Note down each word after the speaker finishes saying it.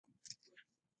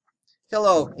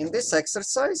Hello, in this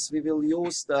exercise we will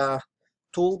use the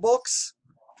toolbox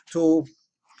to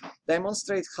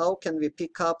demonstrate how can we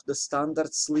pick up the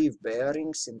standard sleeve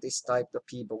bearings in this type, the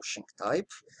P-bushing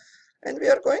type. And we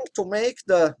are going to make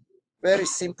the very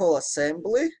simple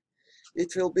assembly.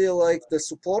 It will be like the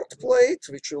support plate,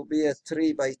 which will be a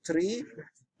 3 by 3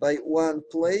 by 1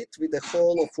 plate with a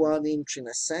hole of 1 inch in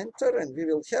the center, and we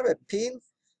will have a pin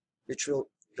which will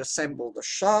resemble the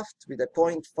shaft with a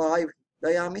 0.5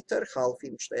 diameter,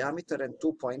 half-inch diameter, and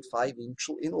 2.5 inch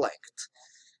in length.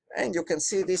 And you can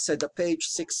see this at the page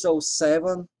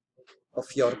 607 of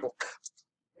your book.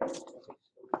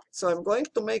 So I'm going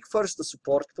to make first the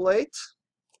support plate.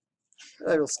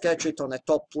 I will sketch it on a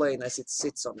top plane as it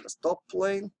sits on the top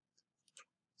plane.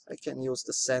 I can use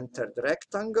the centered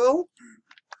rectangle.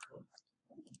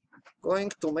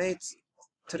 Going to make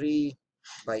 3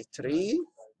 by 3.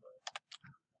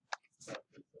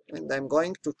 And I'm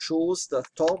going to choose the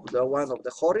top, the one of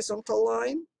the horizontal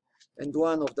line, and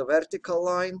one of the vertical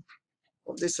line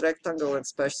of this rectangle, and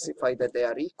specify that they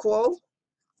are equal,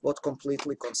 what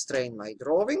completely constrain my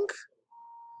drawing.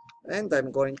 And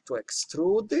I'm going to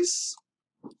extrude this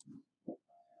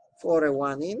for a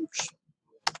 1 inch.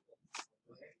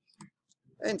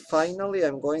 And finally,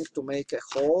 I'm going to make a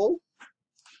hole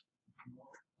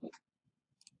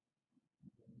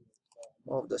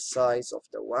of the size of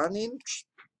the 1 inch.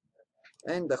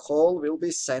 And the hole will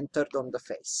be centered on the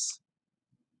face.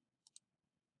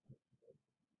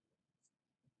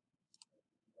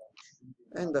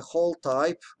 And the hole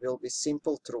type will be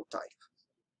simple through type.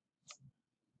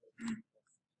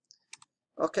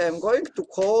 Okay, I'm going to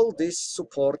call this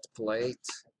support plate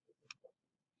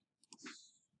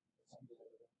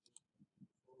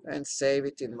and save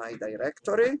it in my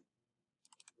directory.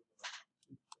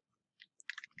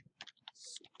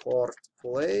 Support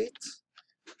plate.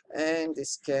 And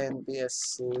this can be a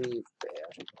sleeve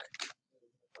bearing,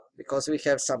 because we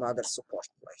have some other support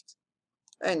plate.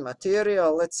 And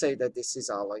material, let's say that this is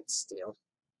alloy steel.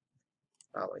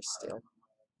 Alloy steel.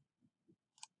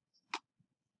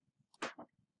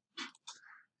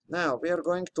 Now we are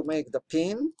going to make the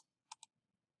pin,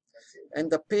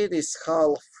 and the pin is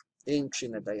half inch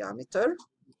in a diameter.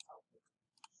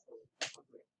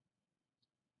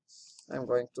 I'm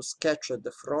going to sketch at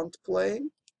the front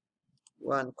plane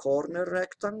 1 corner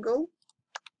rectangle,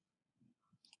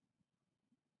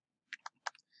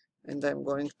 and I'm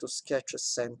going to sketch a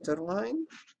center line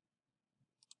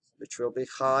which will be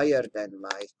higher than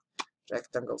my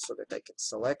rectangle so that I can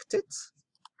select it.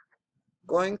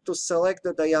 Going to select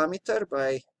the diameter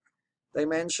by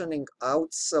dimensioning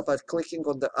outside, by clicking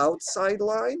on the outside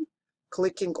line,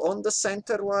 clicking on the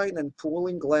center line and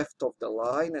pulling left of the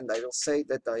line, and I will say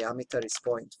that diameter is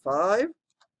 0.5.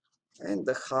 And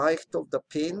the height of the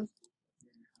pin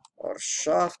or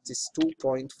shaft is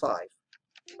 2.5.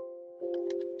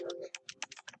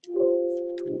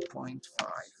 2.5.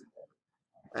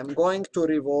 I'm going to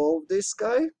revolve this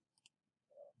guy.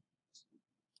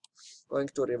 Going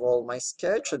to revolve my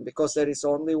sketch, and because there is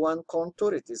only one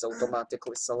contour, it is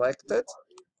automatically selected.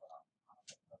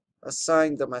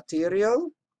 Assign the material,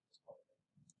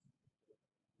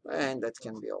 and that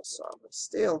can be also alloy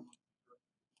steel.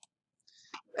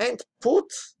 And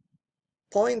put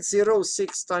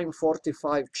 0.06 times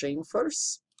 45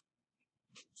 chamfers,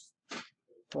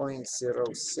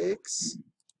 0.06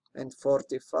 and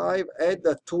 45 at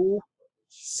the 2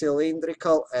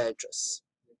 cylindrical edges.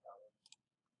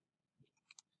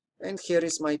 And here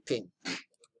is my pin.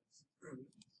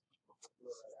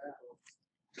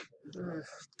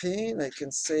 Pin, I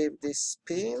can save this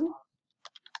pin.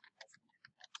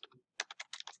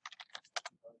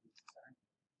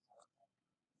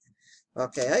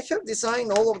 Okay, I have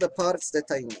designed all of the parts that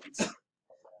I need.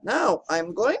 Now,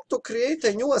 I'm going to create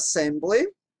a new assembly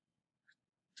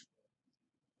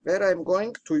where I'm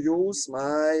going to use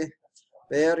my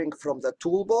bearing from the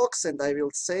toolbox, and I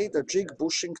will say the jig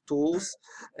bushing tools,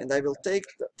 and I will take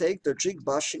the jig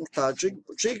bushing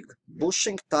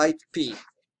type P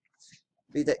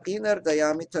with the inner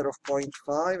diameter of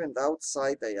 0.5 and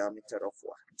outside diameter of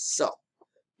 1. So,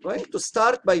 I'm going to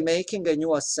start by making a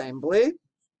new assembly.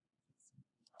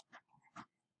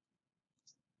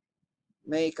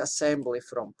 Make assembly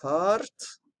from part.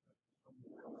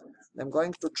 I'm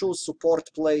going to choose support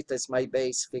plate as my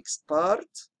base fixed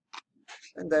part,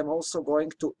 and I'm also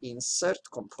going to insert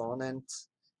component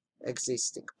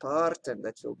existing part, and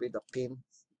that will be the pin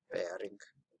bearing.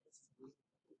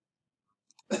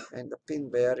 And the pin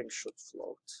bearing should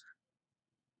float.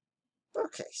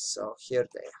 Okay, so here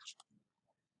they are.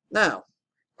 Now,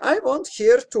 I want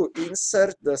here to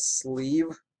insert the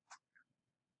sleeve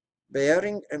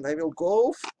bearing, and I will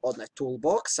go on a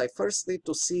toolbox. I first need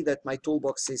to see that my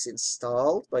toolbox is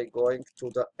installed by going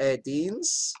to the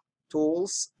add-ins,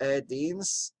 tools,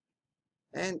 add-ins,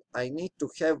 and I need to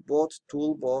have both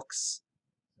toolbox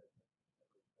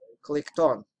clicked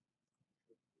on.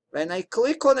 When I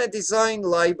click on a design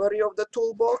library of the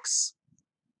toolbox,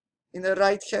 in the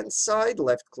right hand side,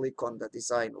 left click on the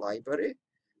design library,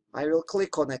 I will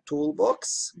click on a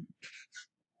toolbox,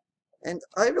 and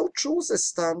I will choose a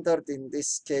standard, in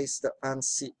this case the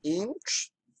ANSI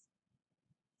inch.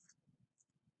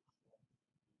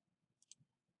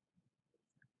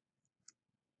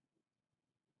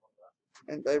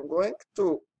 And I'm going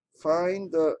to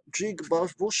find the jig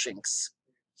bushings.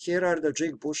 Here are the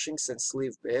jig bushings and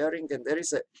sleeve bearing, and there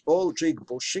is all jig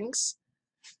bushings.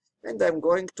 And I'm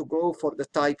going to go for the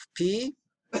type P,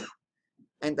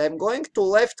 and I'm going to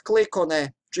left click on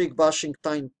a jig bushing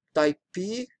type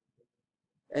P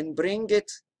and bring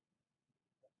it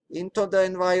into the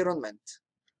environment.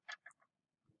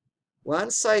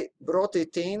 Once I brought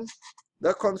it in,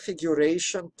 the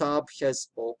configuration tab has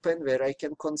opened where I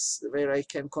can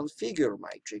configure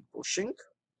my jig bushing,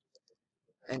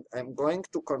 and I'm going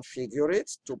to configure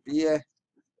it to be a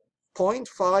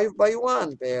 0.5 by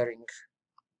 1 bearing,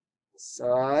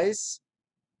 size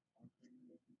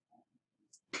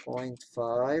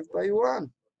 0.5 by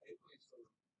 1.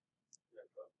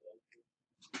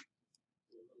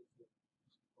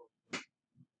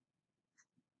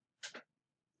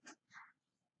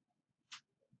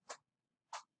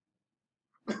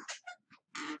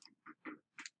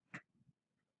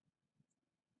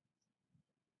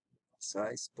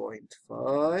 Size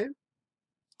 0.5,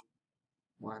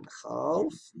 1/2,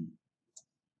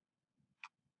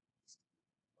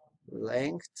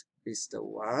 length is the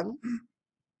 1,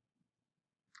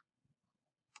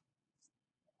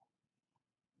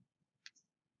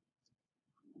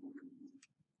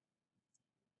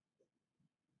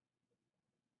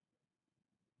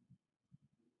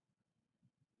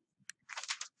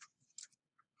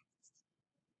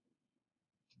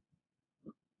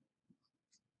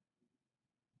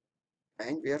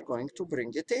 and we are going to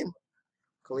bring it in.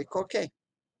 Click OK.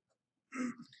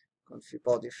 Config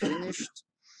body finished,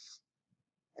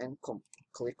 and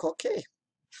click OK.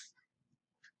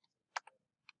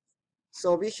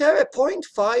 So we have a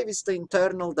 0.5 is the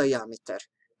internal diameter,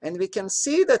 and we can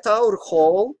see that our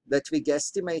hole that we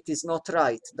guesstimate is not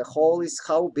right. The hole is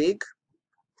how big?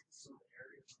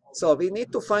 So we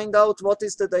need to find out what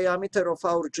is the diameter of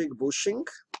our jig bushing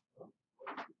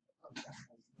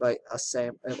by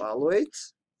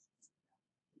evaluate,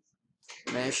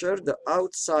 measure the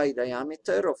outside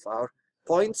diameter of our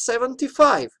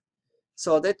 0.75.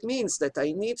 So that means that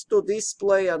I need to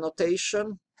display a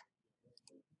notation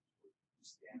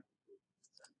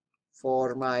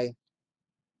for my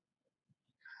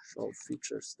show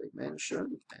features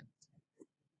dimension, and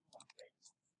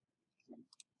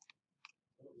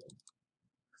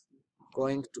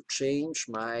going to change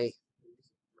my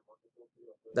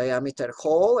diameter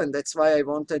hole, and that's why I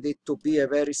wanted it to be a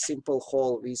very simple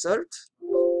hole wizard.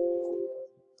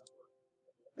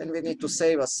 And we need to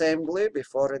save assembly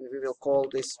before, and we will call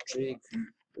this jig,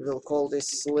 we will call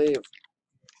this sleeve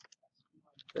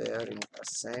bearing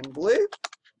assembly.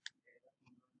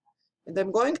 And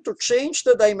I'm going to change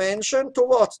the dimension to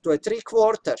what? To a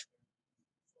 3/4.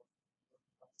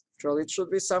 Actually, it should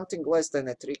be something less than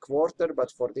a 3/4, but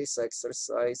for this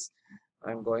exercise,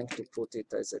 I'm going to put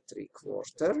it as a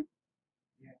 3/4.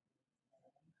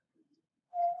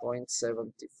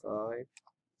 0.75,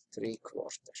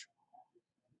 3/4.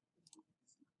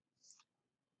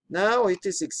 Now it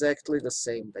is exactly the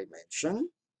same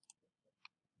dimension.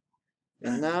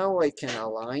 And now I can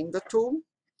align the two.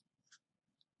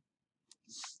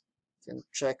 Can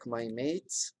check my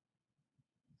mates.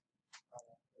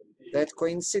 That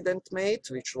coincident mate,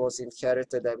 which was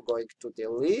inherited, I'm going to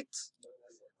delete.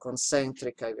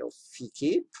 Concentric, I will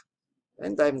keep.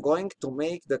 And I'm going to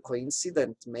make the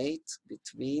coincident mate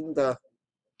between the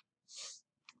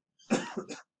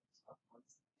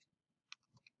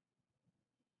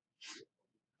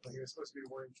It's supposed to be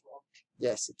 1 inch long.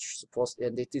 yes, it's supposed,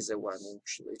 and it is a 1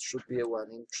 inch. It should be a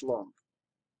 1 inch long.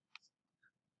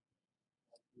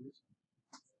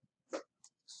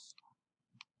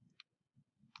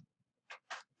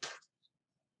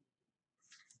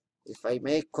 If I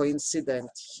make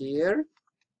coincident here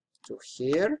to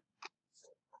here,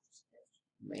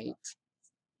 mate,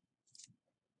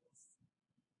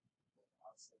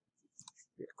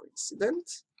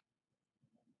 coincident.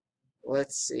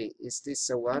 Let's see, is this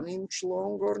a 1 inch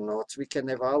long or not? We can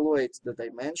evaluate the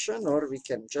dimension, or we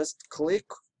can just click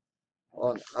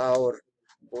on our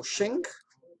bushing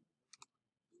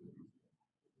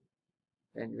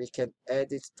and we can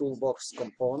edit toolbox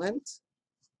component,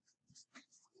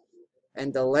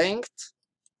 and the length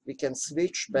we can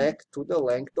switch back to the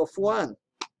length of 1.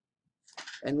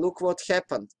 And look what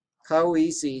happened, how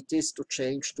easy it is to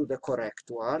change to the correct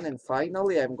one. And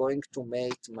finally I'm going to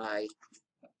make my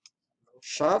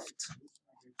shaft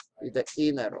with the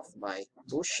inner of my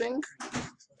bushing,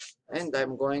 and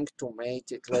I'm going to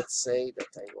make it, let's say that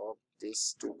I want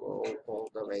this to go all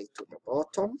the way to the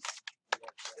bottom,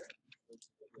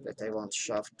 that I want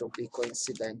shaft to be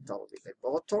coincidental with the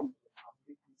bottom.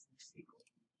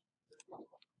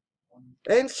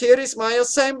 And here is my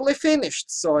assembly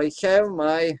finished. So I have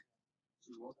my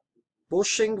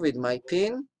bushing with my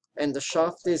pin, and the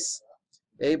shaft is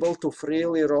able to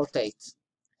freely rotate.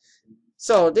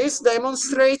 So this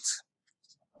demonstrates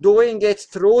doing it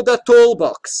through the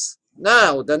toolbox.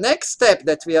 Now, the next step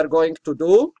that we are going to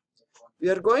do, we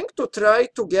are going to try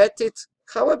to get it,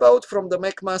 how about from the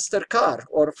McMaster Carr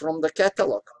or from the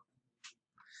catalog?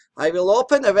 I will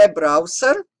open a web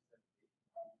browser,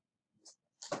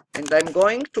 and I'm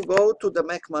going to go to the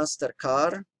McMaster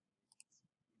Carr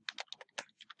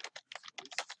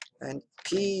and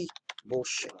P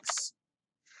bushings.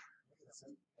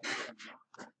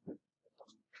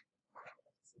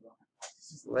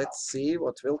 Let's see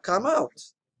what will come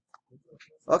out.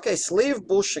 Okay, sleeve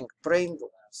bushings, plain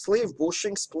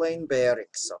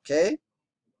bearings, okay?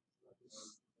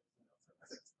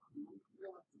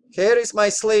 Here is my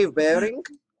sleeve bearing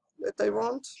that I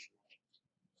want.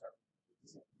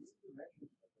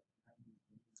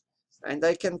 And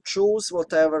I can choose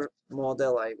whatever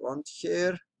model I want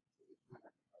here.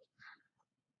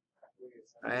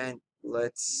 And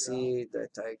let's see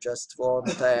that I just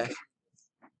want a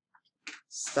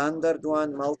standard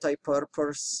one,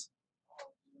 multi-purpose.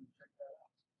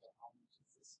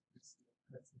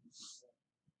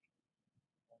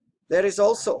 There is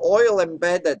also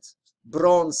oil-embedded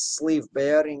bronze sleeve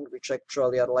bearing, which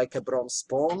actually are like a bronze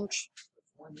sponge.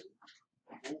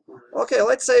 Okay,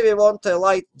 let's say we want a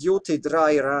light-duty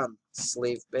dry run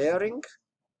sleeve bearing.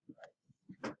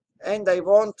 And I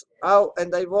want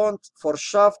for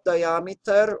shaft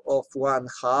diameter of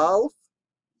 1/2.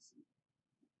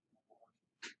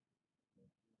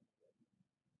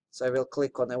 So I will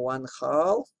click on a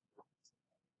 1/2,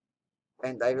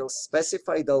 and I will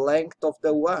specify the length of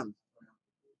the one.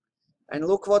 And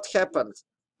look what happened.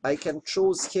 I can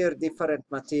choose here different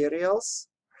materials,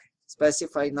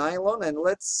 specify nylon, and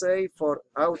let's say for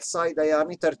outside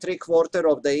diameter 3/4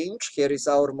 of the inch, here is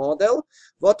our model.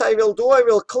 What I will do, I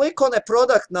will click on a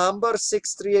product number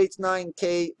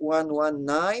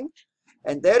 6389K119,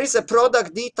 and there is a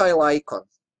product detail icon.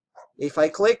 If I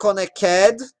click on a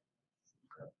CAD,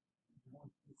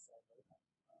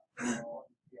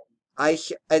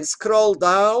 and scroll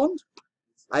down,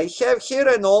 I have here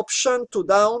an option to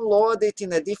download it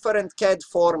in a different CAD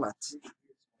format.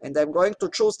 And I'm going to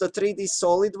choose the 3D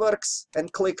Solidworks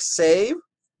and click Save.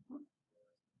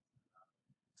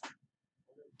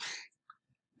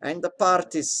 And the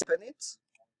part is finished.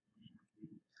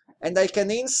 And I can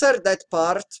insert that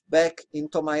part back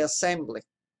into my assembly.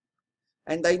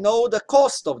 And I know the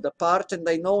cost of the part, and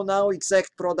I know now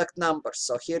exact product number.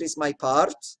 So here is my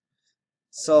part.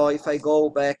 So if I go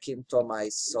back into my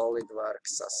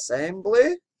SolidWorks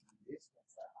assembly,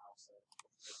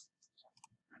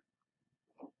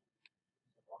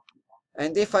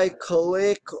 and if I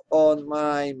click on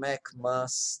my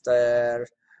McMaster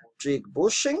jig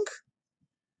bushing,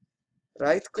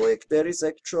 right click, there is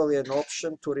actually an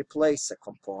option to replace a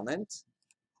component.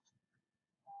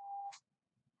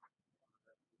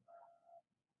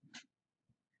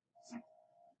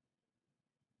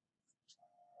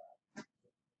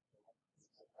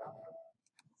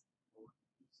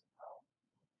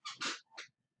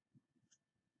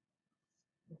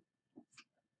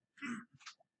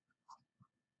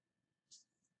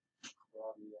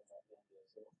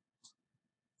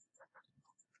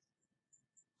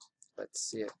 Let's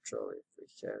see actually if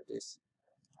we have this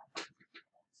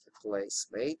replace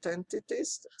mate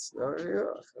entities. That's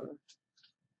there.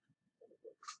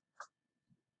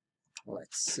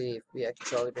 Let's see if we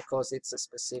actually, because it's a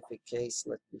specific case,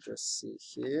 let me just see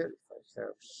here. If I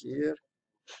have here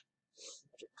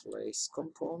replace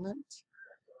component.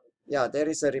 Yeah, there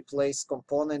is a replace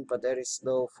component, but there is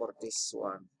no for this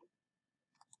one.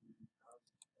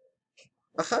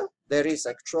 There is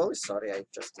actually, sorry, I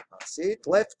just did not see it.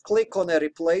 Left click on a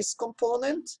replace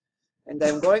component, and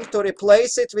I'm going to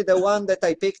replace it with the one that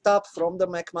I picked up from the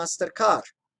McMaster Carr.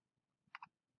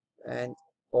 And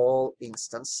all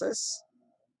instances.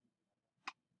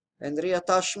 And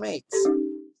reattach mates.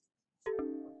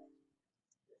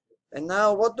 And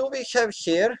now what do we have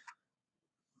here?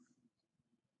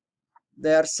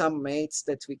 there are some mates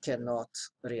that we cannot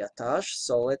reattach.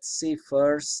 So let's see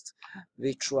first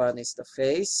which one is the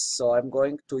face. So I'm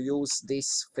going to use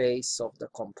this face of the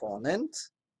component.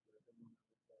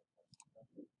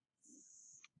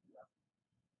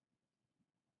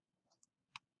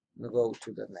 We'll go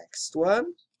to the next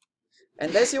one.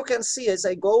 And as you can see, as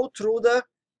I go through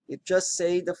it just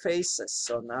say the faces.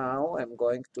 So now I'm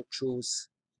going to choose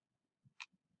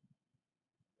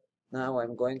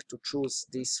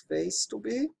this face to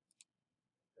be.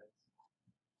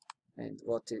 And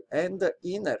the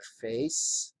inner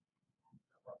face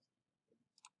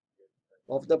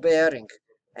of the bearing.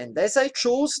 And as I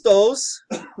choose those,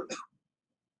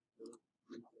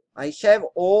 I have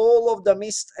all of the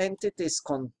missed entities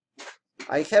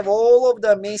I have all of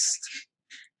the missed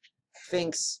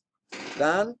things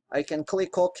done. I can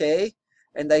click OK,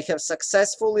 and I have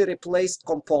successfully replaced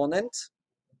component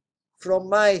from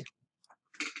my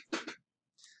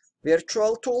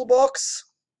virtual toolbox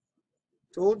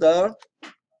to the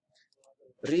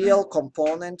real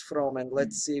component from, and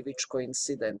let's see which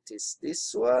coincident is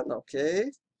this one.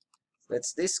 Okay,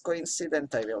 that's this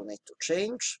coincident. I will need to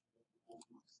change,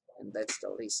 and that's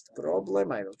the least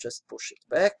problem. I will just push it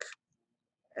back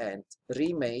and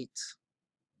remate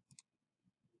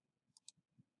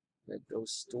that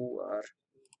those two are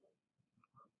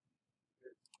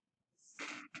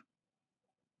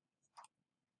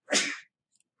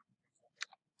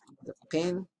the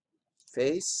pin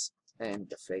face and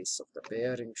the face of the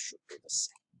bearing should be the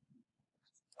same.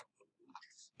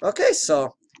 Okay,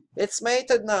 so it's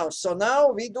mated now. So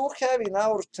now we do have in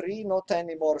our tree not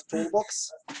anymore toolbox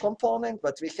component,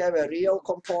 but we have a real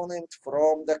component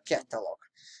from the catalog.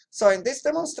 So in this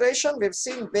demonstration, we've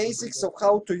seen basics of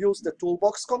how to use the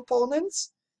toolbox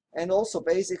components and also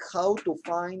basic how to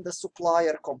find the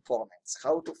supplier components,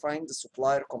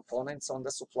 on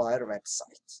the supplier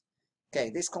website. Okay,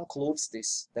 this concludes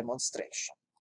this demonstration.